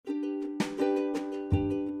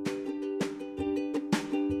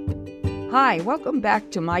Hi, welcome back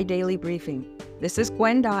to My Daily Briefing. This is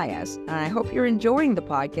Gwen Diaz, and I hope you're enjoying the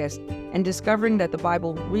podcast and discovering that the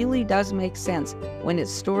Bible really does make sense when its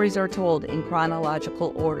stories are told in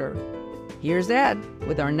chronological order. Here's Ed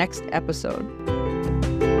with our next episode.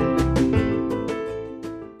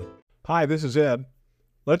 Hi, this is Ed.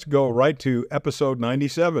 Let's go right to episode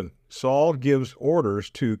 97. Saul gives orders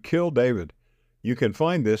to kill David. You can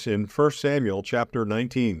find this in 1 Samuel chapter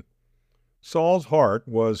 19. Saul's heart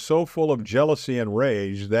was so full of jealousy and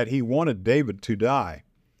rage that he wanted David to die.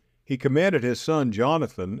 He commanded his son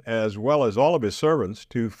Jonathan, as well as all of his servants,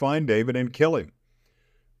 to find David and kill him.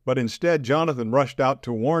 But instead, Jonathan rushed out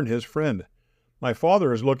to warn his friend. "My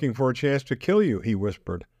father is looking for a chance to kill you," he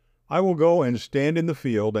whispered. "I will go and stand in the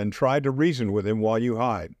field and try to reason with him while you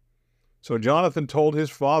hide." So Jonathan told his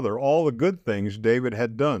father all the good things David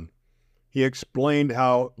had done. He explained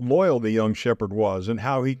how loyal the young shepherd was and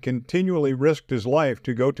how he continually risked his life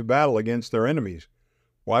to go to battle against their enemies.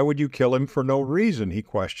 "Why would you kill him for no reason?" he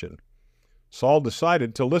questioned. Saul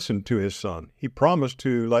decided to listen to his son. He promised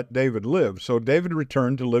to let David live, so David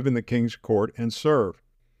returned to live in the king's court and serve.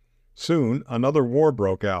 Soon, another war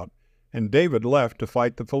broke out, and David left to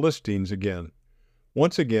fight the Philistines again.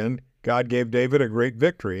 Once again, God gave David a great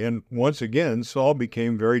victory, and once again, Saul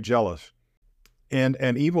became very jealous. And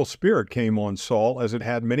an evil spirit came on Saul as it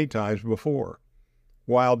had many times before.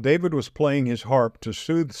 While David was playing his harp to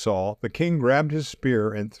soothe Saul, the king grabbed his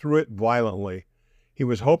spear and threw it violently. He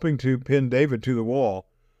was hoping to pin David to the wall,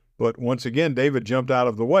 but once again David jumped out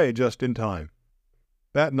of the way just in time.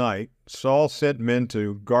 That night, Saul sent men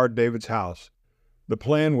to guard David's house. The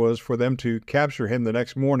plan was for them to capture him the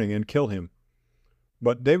next morning and kill him.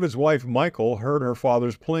 But David's wife Michal heard her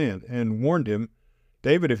father's plan and warned him,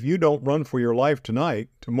 "David, if you don't run for your life tonight,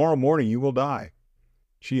 tomorrow morning you will die."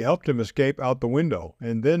 She helped him escape out the window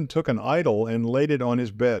and then took an idol and laid it on his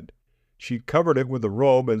bed. She covered it with a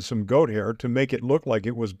robe and some goat hair to make it look like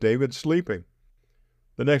it was David sleeping.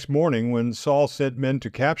 The next morning, when Saul sent men to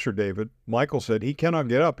capture David, Michal said, "He cannot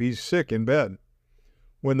get up, he's sick in bed."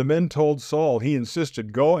 When the men told Saul, he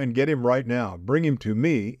insisted, "Go and get him right now. Bring him to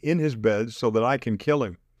me in his bed so that I can kill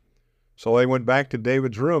him." So they went back to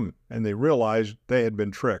David's room, and they realized they had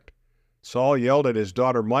been tricked. Saul yelled at his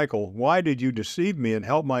daughter Michal, "Why did you deceive me and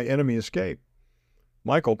help my enemy escape?"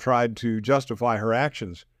 Michal tried to justify her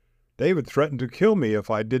actions. "David threatened to kill me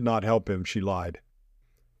if I did not help him," she lied.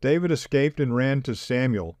 David escaped and ran to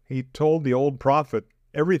Samuel. He told the old prophet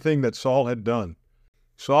everything that Saul had done.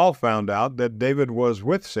 Saul found out that David was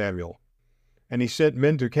with Samuel, and he sent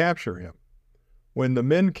men to capture him. When the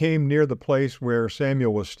men came near the place where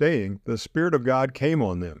Samuel was staying, the Spirit of God came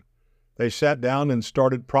on them. They sat down and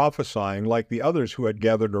started prophesying like the others who had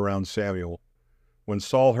gathered around Samuel. When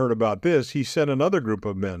Saul heard about this, he sent another group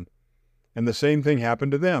of men, and the same thing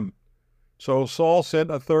happened to them. So Saul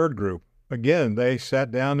sent a third group. Again, they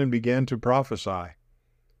sat down and began to prophesy.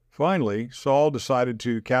 Finally, Saul decided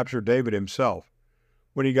to capture David himself.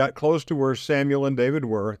 When he got close to where Samuel and David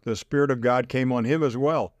were, the Spirit of God came on him as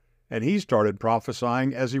well, and he started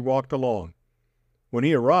prophesying as he walked along. When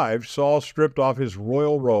he arrived, Saul stripped off his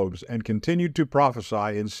royal robes and continued to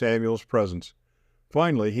prophesy in Samuel's presence.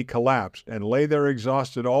 Finally, he collapsed and lay there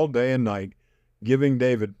exhausted all day and night, giving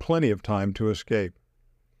David plenty of time to escape.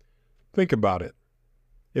 Think about it.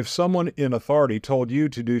 If someone in authority told you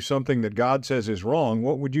to do something that God says is wrong,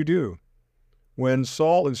 what would you do? When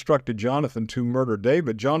Saul instructed Jonathan to murder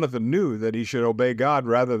David, Jonathan knew that he should obey God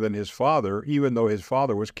rather than his father, even though his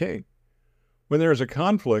father was king. When there is a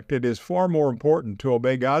conflict, it is far more important to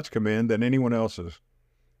obey God's command than anyone else's.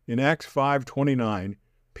 In Acts 5:29,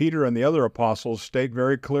 Peter and the other apostles state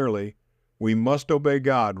very clearly, "We must obey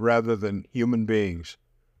God rather than human beings."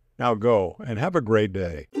 Now go and have a great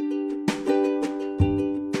day.